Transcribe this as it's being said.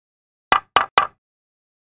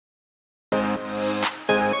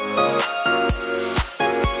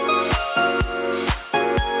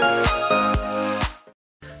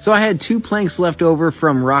So I had 2 planks left over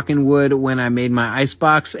from Rockin wood when I made my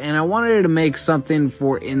icebox, and I wanted to make something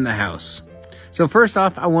for in the house. So first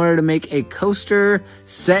off, I wanted to make a coaster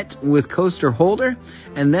set with coaster holder,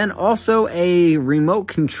 and then also a remote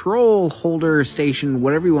control holder station,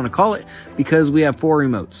 whatever you want to call it, because we have 4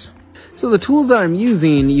 remotes. So the tools that I'm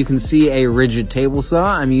using, you can see a rigid table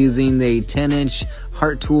saw. I'm using the 10-inch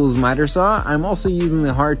Hart Tools miter saw. I'm also using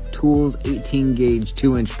the Hart Tools 18 gauge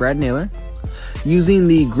 2-inch brad nailer. Using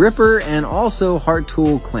the gripper and also Hart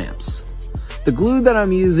Tool clamps. The glue that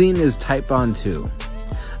I'm using is Type Bond 2.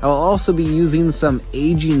 I will also be using some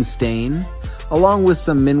aging stain along with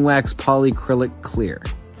some Minwax polyacrylic clear.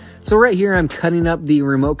 So right here I'm cutting up the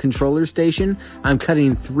remote controller station. I'm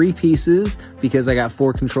cutting 3 pieces because I got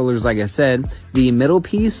 4 controllers like I said. The middle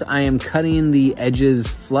piece I am cutting the edges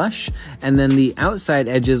flush, and then the outside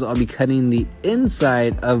edges I'll be cutting the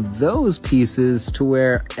inside of those pieces to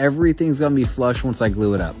where everything's gonna be flush once I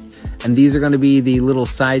glue it up. And these are going to be the little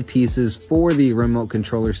side pieces for the remote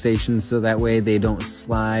controller station, so that way they don't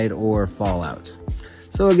slide or fall out.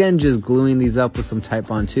 So again, just gluing these up with some Type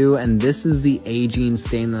Bond 2, and this is the aging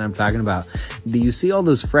stain that I'm talking about. Do you see all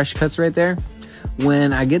those fresh cuts right there?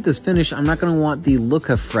 When I get this finished, I'm not going to want the look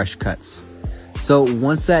of fresh cuts. So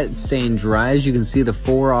once that stain dries, you can see the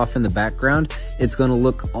 4 off in the background. It's going to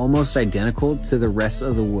look almost identical to the rest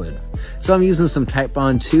of the wood. So I'm using some Type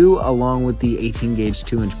Bond 2 along with the 18 gauge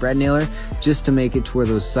 2-inch brad nailer just to make it to where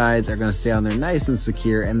those sides are going to stay on there nice and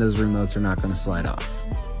secure, and those remotes are not going to slide off.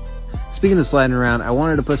 Speaking of sliding around, I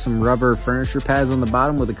wanted to put some rubber furniture pads on the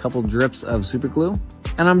bottom with a couple drips of super glue.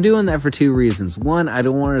 And I'm doing that for 2 reasons. 1, I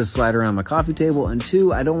don't want it to slide around my coffee table, and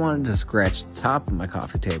 2, I don't want it to scratch the top of my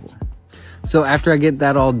coffee table. So after I get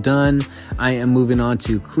that all done, I am moving on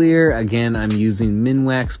to clear. Again, I'm using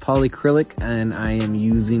Minwax polyacrylic, and I am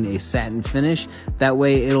using a satin finish. That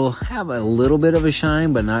way it'll have a little bit of a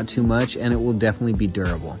shine, but not too much, and it will definitely be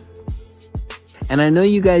durable. And I know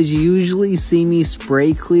you guys usually see me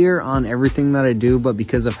spray clear on everything that I do, but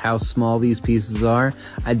because of how small these pieces are,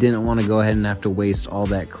 I didn't want to go ahead and have to waste all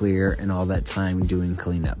that clear and all that time doing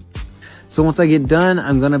cleanup. So once I get done,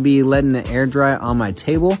 I'm going to be letting it air dry on my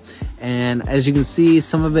table. And as you can see,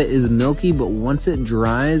 some of it is milky, but once it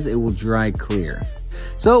dries, it will dry clear.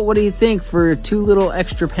 So what do you think for 2 little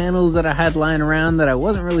extra panels that I had lying around that I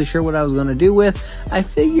wasn't really sure what I was going to do with? I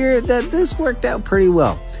figured that this worked out pretty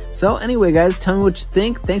well. So anyway, guys, tell me what you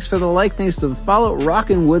think. Thanks for the like. Thanks for the follow.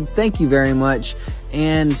 Rockin wood. Thank you very much.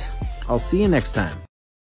 And I'll see you next time.